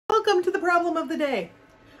Welcome to the problem of the day.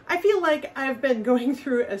 I feel like I've been going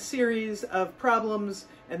through a series of problems,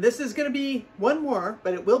 and this is going to be one more,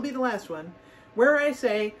 but it will be the last one, where I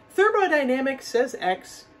say thermodynamics says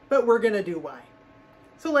X, but we're going to do Y.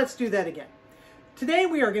 So let's do that again. Today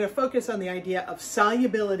we are going to focus on the idea of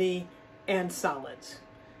solubility and solids.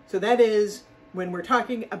 So that is when we're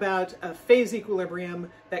talking about a phase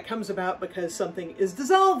equilibrium that comes about because something is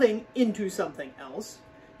dissolving into something else,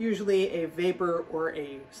 usually a vapor or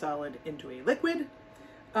a solid into a liquid,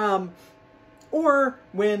 or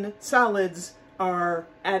when solids are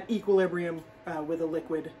at equilibrium with a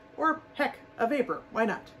liquid, or heck, a vapor, why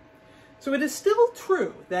not? So it is still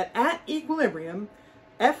true that at equilibrium,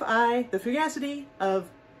 Fi, the fugacity of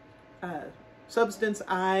substance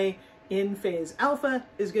I in phase alpha,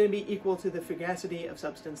 is going to be equal to the fugacity of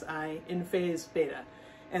substance I in phase beta.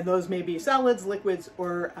 And those may be solids, liquids,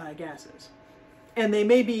 or gases. And they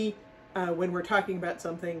may be, when we're talking about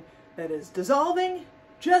something that is dissolving,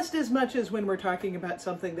 just as much as when we're talking about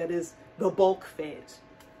something that is the bulk phase.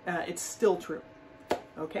 It's still true.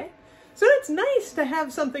 Okay? So it's nice to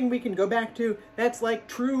have something we can go back to that's like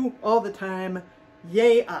true all the time.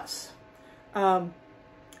 Yay us. But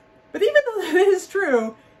even though that is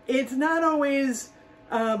true, it's not always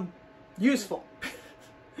useful.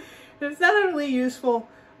 It's not only useful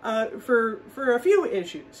for a few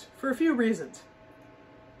issues, for a few reasons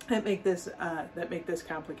that make this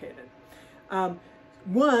complicated.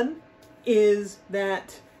 One is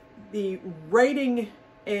that the writing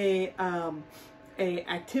a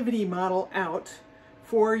activity model out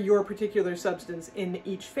for your particular substance in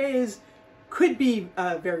each phase could be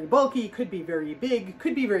very bulky, could be very big,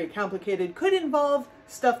 could be very complicated, could involve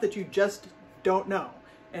stuff that you just don't know.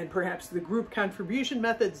 And perhaps the group contribution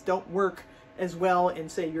methods don't work as well in,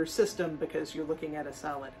 say, your system because you're looking at a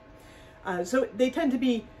solid. So they tend to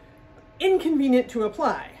be inconvenient to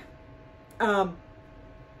apply.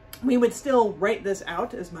 We would still write this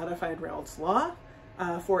out as modified Raoult's law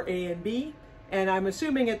for A and B, and I'm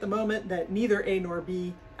assuming at the moment that neither A nor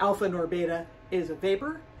B, alpha nor beta, is a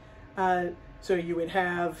vapor. So you would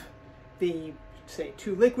have the, say,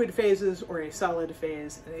 two liquid phases, or a solid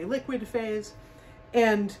phase and a liquid phase,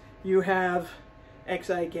 and you have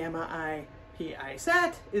xi gamma I pi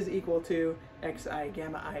sat is equal to xi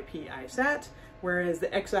gamma I pi sat, whereas the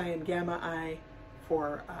xi and gamma I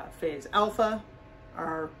for phase alpha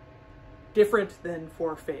are different than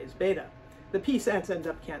for phase beta. The p sats end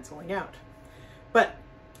up canceling out. But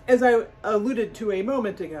as I alluded to a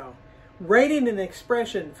moment ago, writing an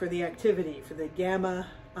expression for the activity, for the gamma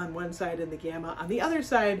on one side and the gamma on the other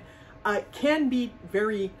side, can be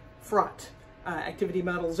very fraught. Activity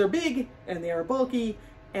models are big and they are bulky,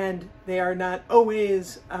 and they are not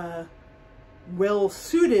always well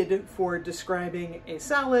suited for describing a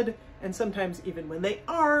solid, and sometimes even when they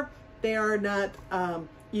are not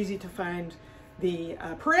easy to find the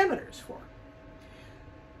parameters for.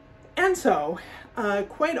 And so,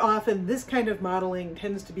 quite often, this kind of modeling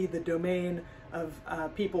tends to be the domain of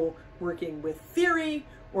people working with theory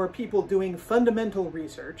or people doing fundamental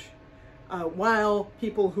research, while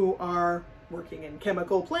people who are working in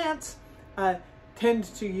chemical plants tend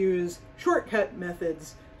to use shortcut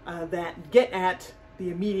methods that get at the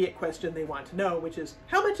immediate question they want to know, which is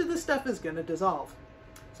how much of this stuff is going to dissolve.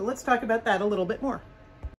 So let's talk about that a little bit more.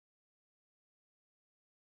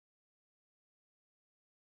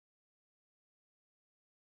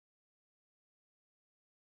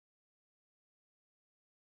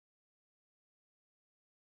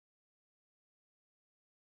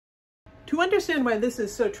 To understand why this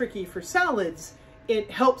is so tricky for solids, it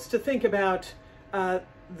helps to think about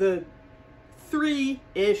the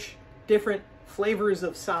three-ish different flavors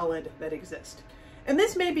of solid that exist. And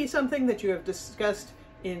this may be something that you have discussed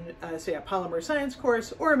in, say, a polymer science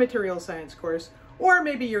course or a material science course, or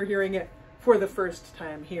maybe you're hearing it for the first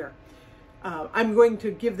time here. I'm going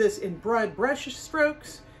to give this in broad brush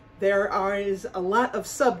strokes. There is a lot of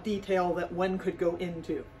sub-detail that one could go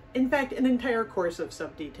into. In fact, an entire course of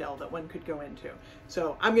sub-detail that one could go into.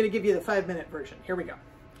 So I'm going to give you the 5-minute version. Here we go.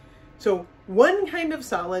 So one kind of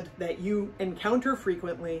solid that you encounter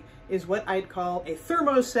frequently is what I'd call a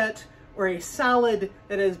thermoset, or a solid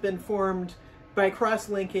that has been formed by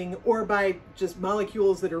cross-linking or by just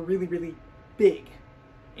molecules that are really, really big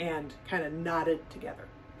and kind of knotted together.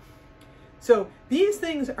 So these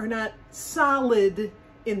things are not solid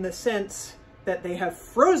in the sense that they have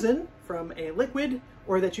frozen from a liquid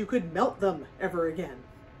or that you could melt them ever again.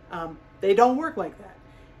 They don't work like that.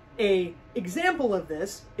 An example of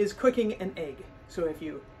this is cooking an egg. So if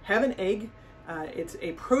you have an egg, it's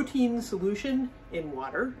a protein solution in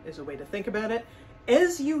water, is a way to think about it.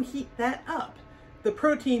 As you heat that up, the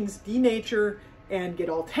proteins denature and get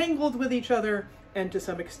all tangled with each other and to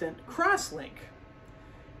some extent cross-link.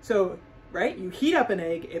 So, right, you heat up an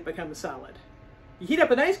egg, it becomes solid. You heat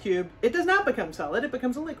up an ice cube, it does not become solid, it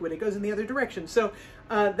becomes a liquid. It goes in the other direction. So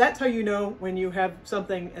that's how you know when you have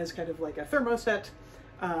something as kind of like a thermoset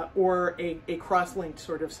or a cross-linked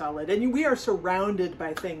sort of solid. And we are surrounded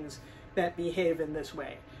by things that behave in this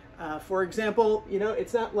way. For example, you know,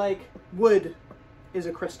 it's not like wood is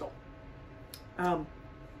a crystal.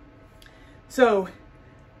 So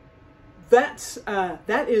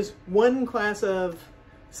that is one class of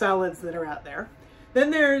solids that are out there. Then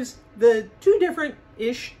there's the two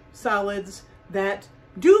different-ish solids that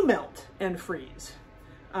do melt and freeze.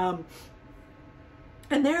 And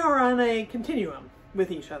they are on a continuum with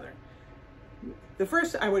each other. The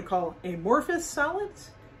first I would call amorphous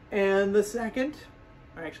solids, and the second,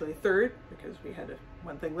 or actually third, because we had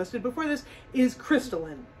one thing listed before this, is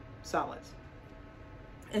crystalline solids.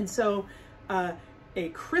 And so a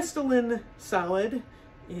crystalline solid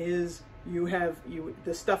is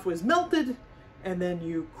the stuff was melted, and then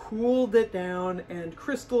you cooled it down and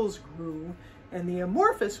crystals grew. And the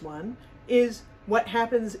amorphous one is what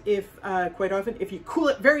happens if, quite often, if you cool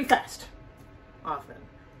it very fast, often,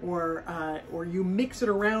 or you mix it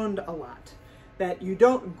around a lot, that you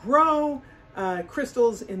don't grow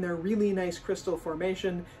crystals in their really nice crystal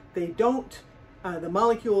formation. They don't, the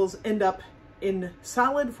molecules end up in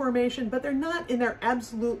solid formation, but they're not in their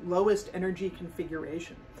absolute lowest energy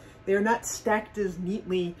configuration. They are not stacked as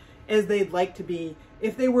neatly as they'd like to be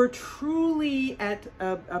if they were truly at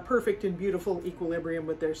a perfect and beautiful equilibrium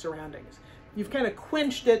with their surroundings. You've kind of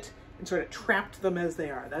quenched it and sort of trapped them as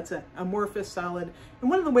they are. That's an amorphous solid. And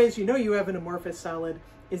one of the ways you know you have an amorphous solid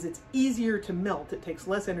is it's easier to melt. It takes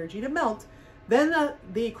less energy to melt than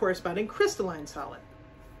the corresponding crystalline solid.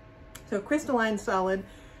 So crystalline solid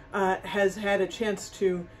has had a chance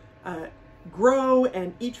to grow,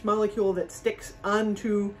 and each molecule that sticks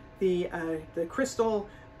onto the crystal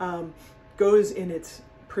goes in its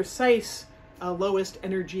precise lowest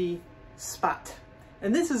energy spot.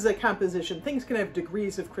 And this is a composition. Things can have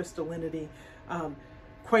degrees of crystallinity.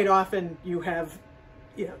 Quite often you have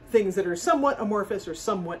things that are somewhat amorphous or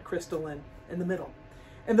somewhat crystalline in the middle.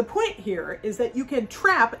 And the point here is that you can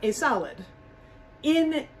trap a solid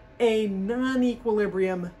in a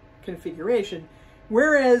non-equilibrium configuration,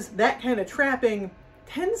 whereas that kind of trapping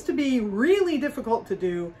tends to be really difficult to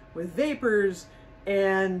do with vapors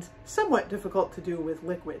and somewhat difficult to do with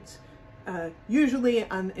liquids. Usually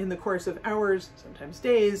in the course of hours, sometimes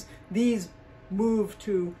days, these move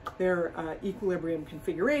to their equilibrium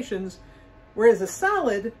configurations, whereas a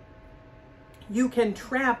solid you can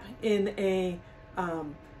trap in a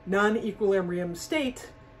non-equilibrium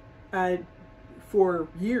state for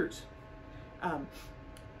years.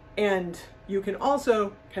 And you can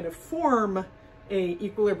also kind of form a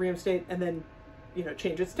equilibrium state and then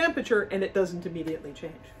change its temperature, and it doesn't immediately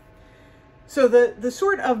change. So the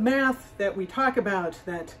sort of math that we talk about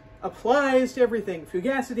that applies to everything,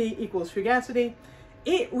 fugacity equals fugacity,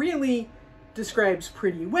 it really describes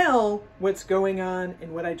pretty well what's going on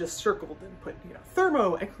in what I just circled and put,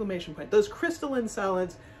 thermo exclamation point. Those crystalline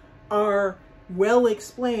solids are well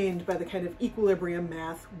explained by the kind of equilibrium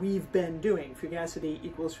math we've been doing. Fugacity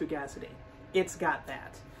equals fugacity. It's got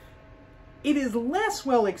that. It is less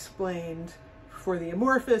well explained for the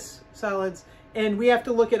amorphous solids, and we have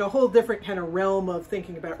to look at a whole different kind of realm of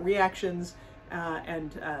thinking about reactions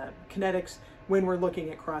and kinetics when we're looking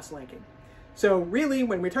at cross-linking. So really,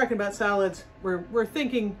 when we're talking about solids, we're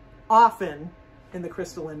thinking often in the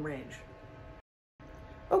crystalline range.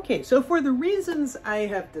 Okay, so for the reasons I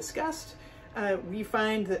have discussed, we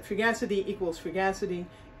find that fugacity equals fugacity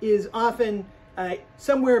is often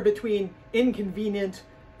somewhere between inconvenient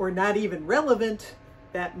or not even relevant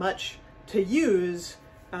that much to use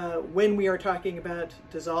when we are talking about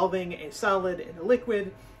dissolving a solid in a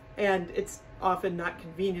liquid, and it's often not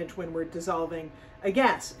convenient when we're dissolving a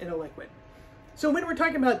gas in a liquid. So when we're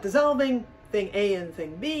talking about dissolving thing A and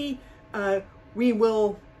thing B, we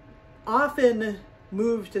will often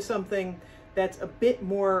move to something that's a bit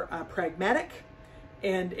more pragmatic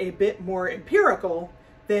and a bit more empirical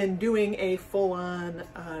than doing a full-on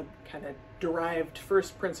kind of derived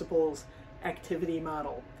first principles activity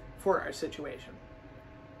model for our situation.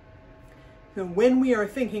 So when we are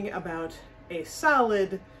thinking about a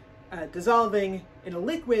solid dissolving in a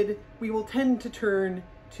liquid, we will tend to turn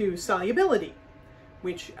to solubility,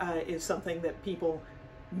 which is something that people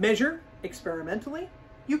measure experimentally.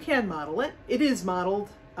 You can model it. It is modeled,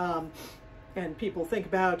 and people think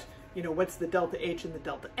about, what's the delta H and the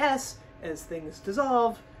delta S as things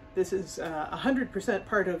dissolve. This is 100%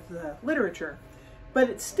 part of the literature. but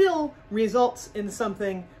it still results in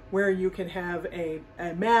something where you can have a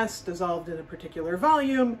mass dissolved in a particular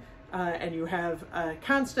volume, and you have a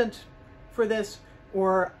constant for this,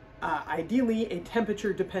 or ideally a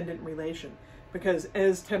temperature-dependent relation, because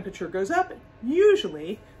as temperature goes up,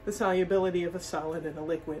 usually the solubility of a solid in a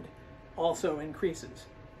liquid also increases.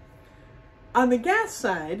 On the gas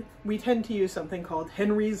side, we tend to use something called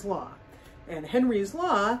Henry's law. And Henry's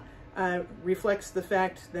law reflects the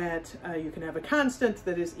fact that you can have a constant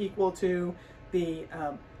that is equal to the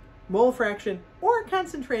mole fraction or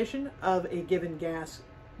concentration of a given gas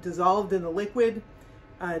dissolved in the liquid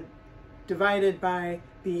divided by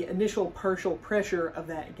the initial partial pressure of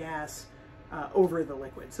that gas over the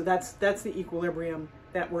liquid. So that's the equilibrium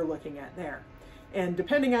that we're looking at there. And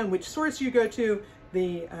depending on which source you go to,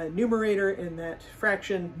 the numerator in that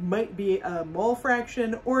fraction might be a mole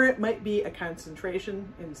fraction, or it might be a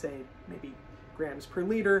concentration in, say, maybe grams per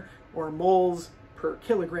liter or moles per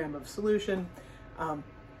kilogram of solution.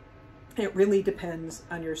 It really depends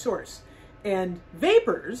on your source. And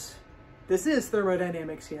vapors, this is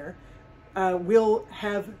thermodynamics here, will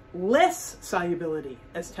have less solubility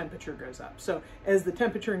as temperature goes up. So as the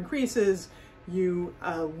temperature increases, you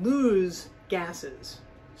lose gases.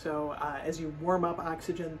 So as you warm up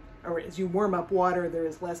oxygen, or as you warm up water, there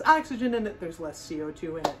is less oxygen in it, there's less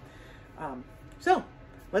CO2 in it. So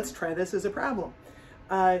let's try this as a problem.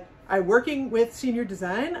 I'm working with Senior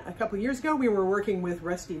Design. A couple years ago, we were working with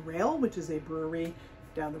Rusty Rail, which is a brewery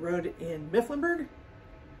down the road in Mifflinburg.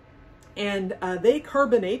 And they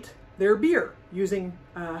carbonate their beer using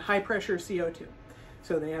high pressure CO2.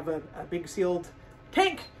 So they have a big sealed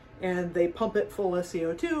tank, and they pump it full of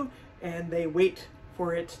CO2, and they wait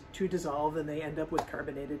for it to dissolve, and they end up with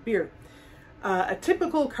carbonated beer. A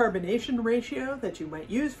typical carbonation ratio that you might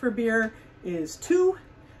use for beer is 2.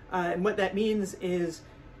 And what that means is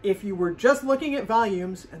if you were just looking at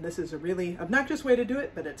volumes, and this is a really obnoxious way to do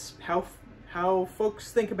it, but it's how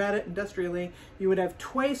folks think about it industrially, you would have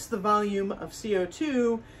twice the volume of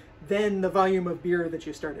CO2 than the volume of beer that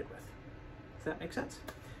you started with. Does that make sense?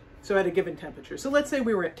 So at a given temperature. So let's say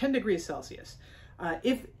we were at 10 degrees Celsius.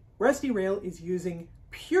 If Rusty Rail is using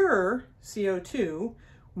pure CO2,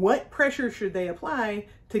 what pressure should they apply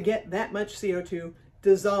to get that much CO2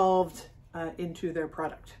 dissolved into their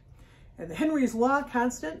product? And the Henry's law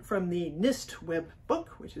constant from the NIST web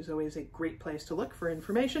book, which is always a great place to look for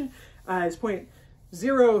information, is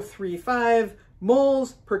 0.035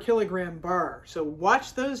 moles per kilogram bar. So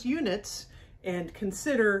watch those units and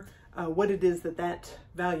consider what it is that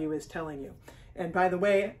value is telling you. And by the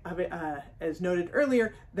way, as noted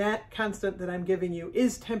earlier, that constant that I'm giving you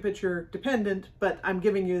is temperature dependent, but I'm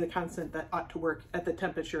giving you the constant that ought to work at the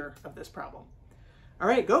temperature of this problem. All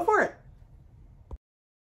right, go for it.